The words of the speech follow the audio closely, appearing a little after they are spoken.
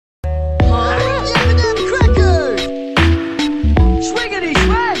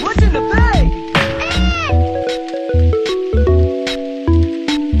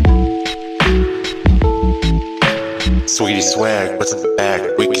Sweetie swag, what's in the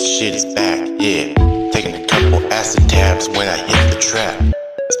bag? Wicked shit is back, yeah. Taking a couple acid tabs when I hit the trap.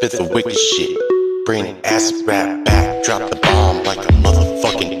 Spit the wicked shit, bring acid rap back. Drop the bomb like a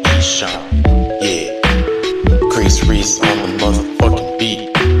motherfucking E-shot, yeah. Crease, Reese on the motherfucking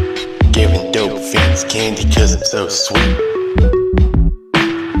beat. Giving dope fiends candy cause I'm so sweet.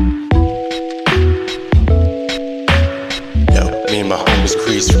 Me and my homies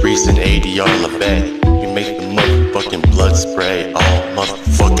Crease, Reese, and 80 on the bay. We make the motherfucking blood spray all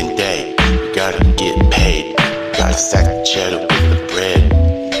motherfucking day. We gotta get paid. Gotta stack the cheddar with the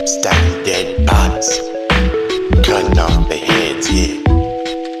bread. Stacking dead bodies, cutting off their heads, yeah.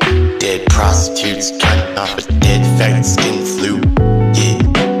 Dead prostitutes, cutting off a dead fat skin flu, yeah.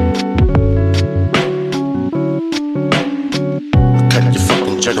 Cut your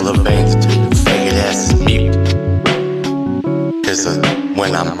fucking jugular veins until your faggot ass is mute. Cause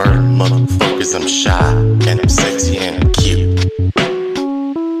when I murder motherfuckers, I'm shy, and I'm sexy, and I'm cute.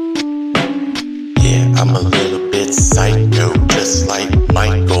 Yeah, I'm a little bit psycho, just like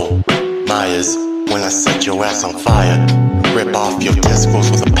Michael Myers. When I set your ass on fire, rip off your testicles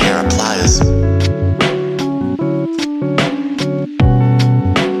with a pair of pliers.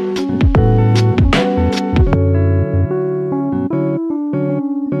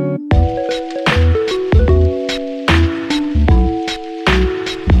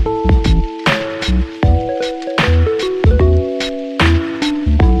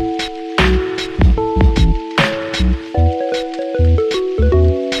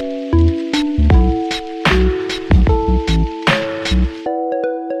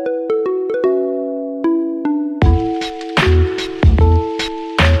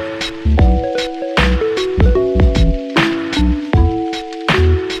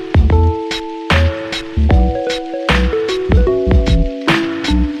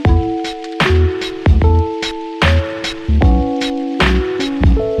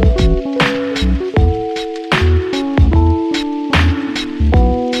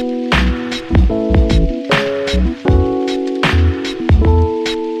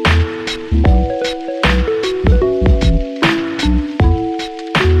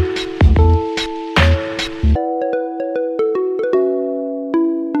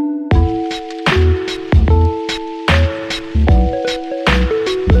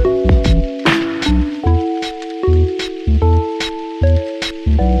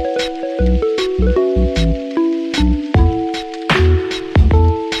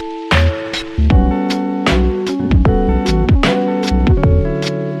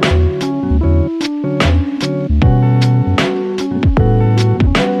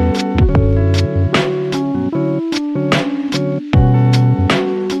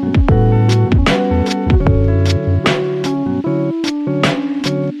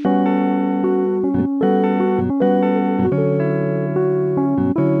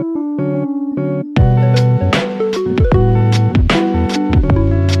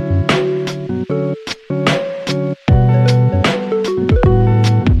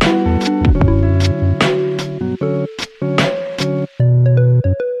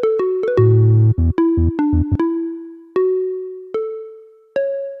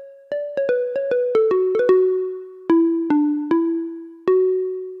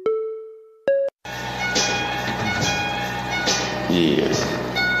 Yeah.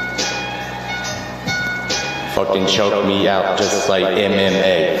 Fucking choke me out just like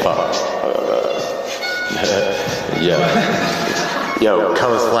MMA. Fuck. Yo,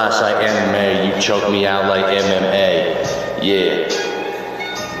 color slash like anime. You choke me out like MMA. Yeah.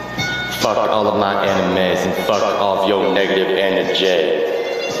 Fuck all of my animes and fuck off your negative energy.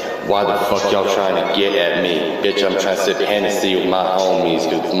 Why the fuck y'all trying to get at me? Bitch, I'm trying to sip Hennessy with my homies,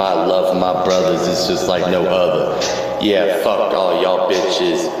 cause my love for my brothers is just like no other. Yeah, fuck all y'all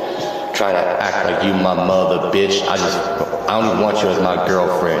bitches trying to act like you my mother, bitch. I don't even want you as my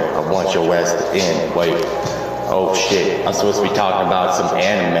girlfriend. I want your ass to end. Wait. Oh shit, I'm supposed to be talking about some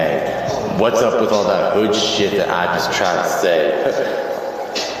anime. What's up with all that hood shit that I just tried to say?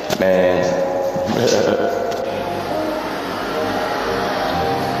 Man.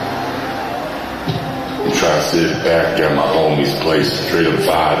 I'm trying to sit back at my homie's place, straight up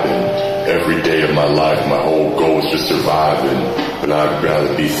vibing. Every day of my life, my whole goal is just surviving. But I'd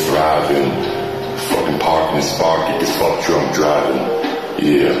rather be thriving. Fucking parking and sparking, cause fuck drunk driving.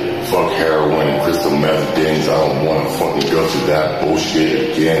 Yeah, fuck heroin and crystal meth things. I don't wanna fucking go through that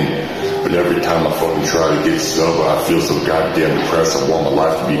bullshit again. But every time I fucking try to get sober, I feel so goddamn depressed. I want my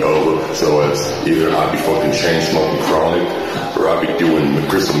life to be over. So it's either I be fucking chain smoking chronic, or I be doing the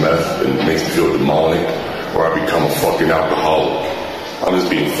crystal meth and it makes me feel demonic, or I become a fucking alcoholic. I'm just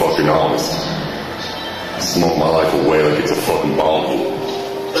being fucking honest. Smoke my life away like it's a fucking bomb hit.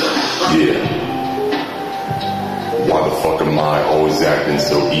 Yeah. Why the fuck am I always acting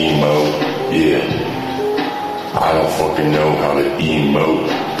so emo? Yeah. I don't fucking know how to emote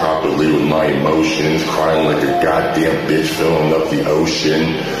properly with my emotions. Crying like a goddamn bitch filling up the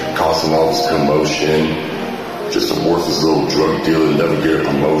ocean, causing all this commotion. Just a worthless little drug dealer, never get a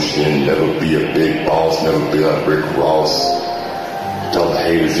promotion, never be a big boss, never be like Rick Ross. Tell the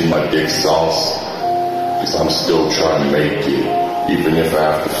haters eat my dick sauce, cause I'm still trying to make it, even if I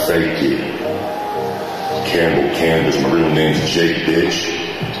have to fake it. Campbell Canvas, my real name's Jake, bitch.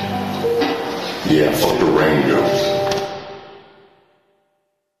 Yeah, fuck the Rangos.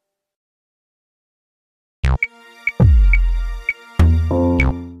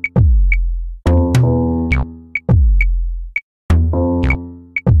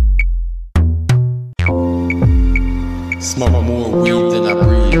 Smoke more weed than I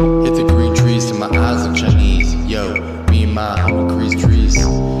breathe. Hit the green trees till my eyes are Chinese. Yo, me and my homie Crease trees.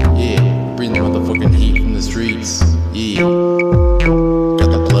 Yeah, breathing motherfucking heat from the streets. Yeah,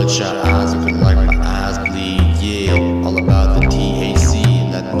 got the bloodshot eyes looking like my eyes bleed. Yeah, all about the THC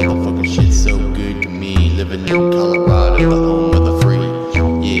and that motherfucking shit's so good to me. Living in Colorado, the home of the free.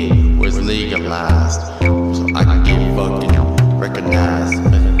 Yeah, where it's legalized, so I can get fucking recognized.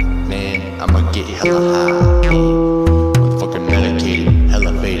 Man, I'ma get hella high. Yeah. Medicated,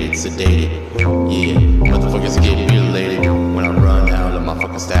 elevated, sedated. Yeah, motherfuckers get mutilated when I run out of my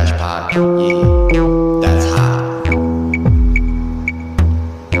fucking stash pot. Yeah, that's hot.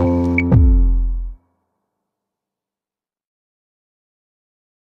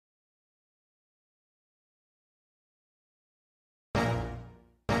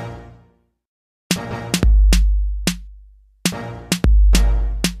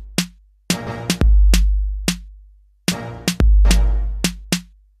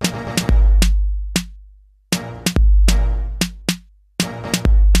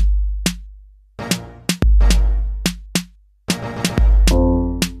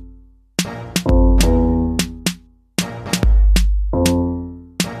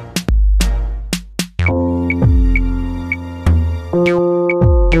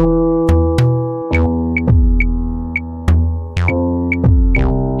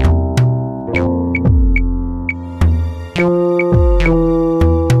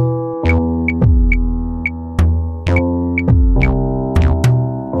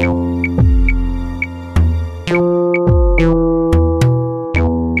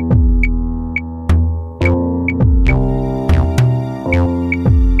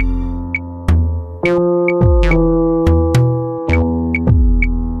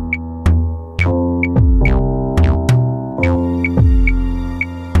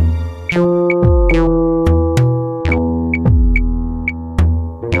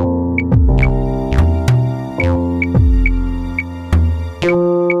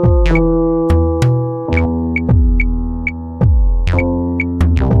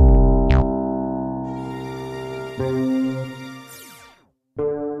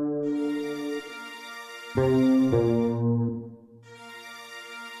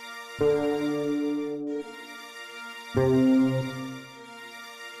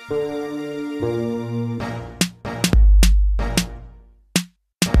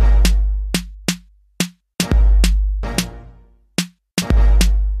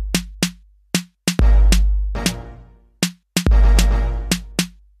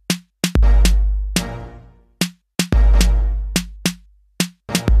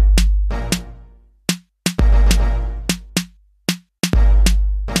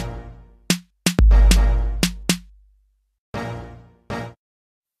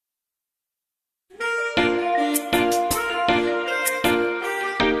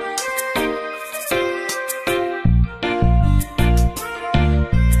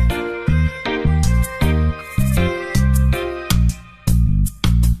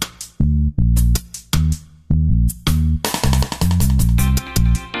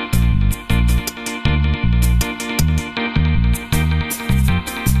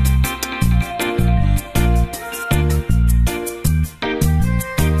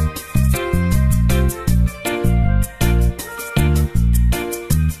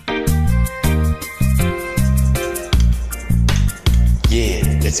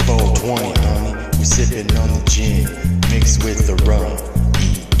 It's 420, honey. We sippin' on the gin, mixed with the rum.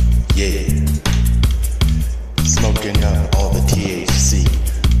 Yeah. Smoking up all the THC.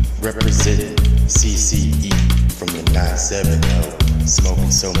 Representing CCE from the 970.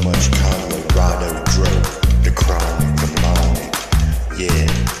 Smoking so much Colorado drug. The chronic, the morning. Yeah.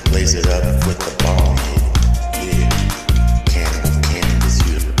 Blaze it up with the bomb hit. Yeah. Cannibal Kannabis,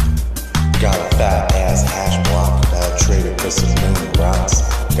 you got a fat ass. ass hash block that I traded for some moon rocks.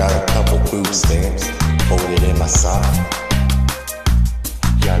 Got a couple food stamps folded in my sock.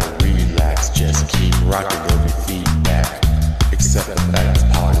 Gotta relax, just keep rocking your feet back. Accept the fact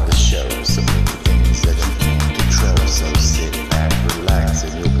it's